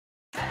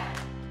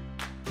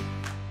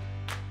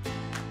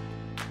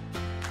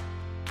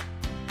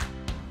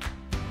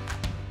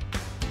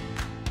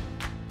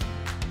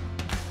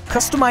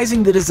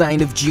Customizing the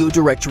design of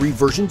GeoDirectory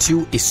version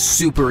 2 is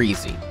super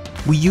easy.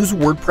 We use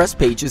WordPress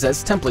pages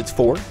as templates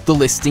for the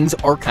Listings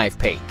Archive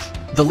page,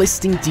 the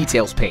Listing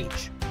Details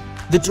page,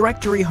 the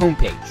Directory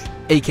Homepage,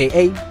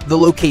 aka the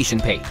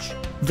Location page,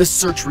 the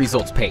Search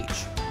Results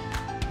page.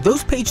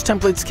 Those page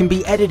templates can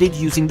be edited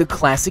using the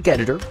classic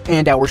editor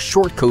and our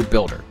shortcode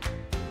builder.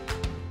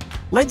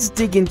 Let's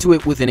dig into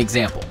it with an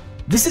example.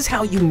 This is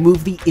how you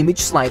move the image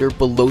slider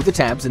below the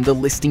tabs in the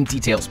Listing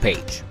Details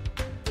page.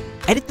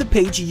 Edit the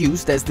page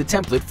used as the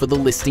template for the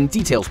Listing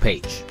Details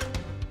page.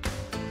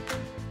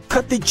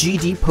 Cut the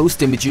GD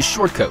Post Images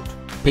shortcode,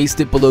 paste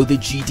it below the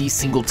GD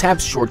Single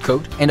Tabs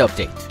shortcode, and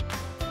update.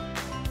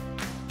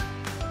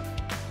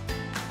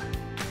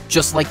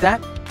 Just like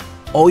that,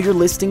 all your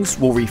listings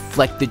will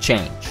reflect the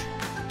change.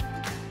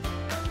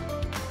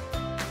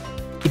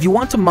 If you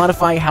want to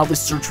modify how the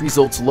search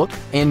results look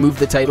and move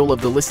the title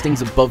of the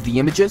listings above the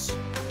images,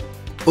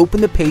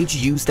 open the page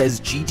used as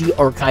GD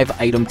Archive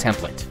Item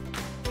Template.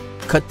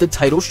 Cut the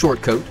title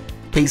shortcode,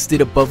 paste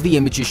it above the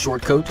images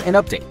shortcode, and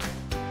update.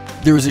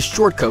 There is a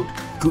shortcode,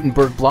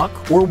 Gutenberg block,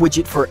 or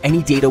widget for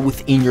any data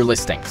within your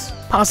listings.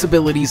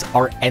 Possibilities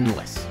are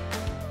endless.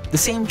 The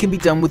same can be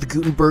done with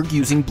Gutenberg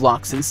using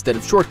blocks instead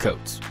of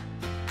shortcodes.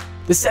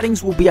 The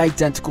settings will be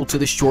identical to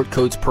the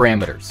shortcode's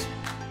parameters.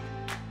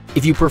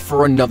 If you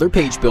prefer another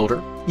page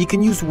builder, you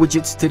can use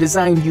widgets to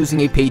design using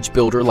a page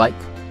builder like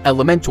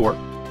Elementor,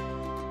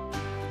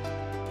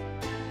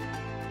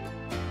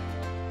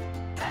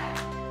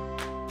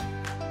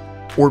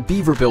 or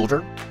Beaver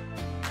Builder,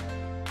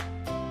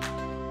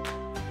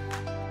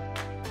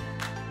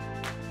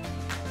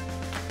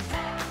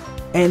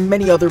 and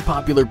many other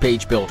popular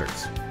page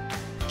builders.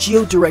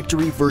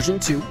 GeoDirectory version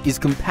 2 is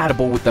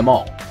compatible with them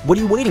all. What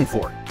are you waiting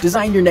for?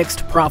 Design your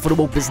next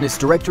profitable business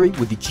directory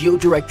with the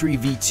GeoDirectory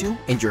V2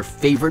 and your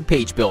favorite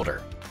page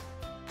builder.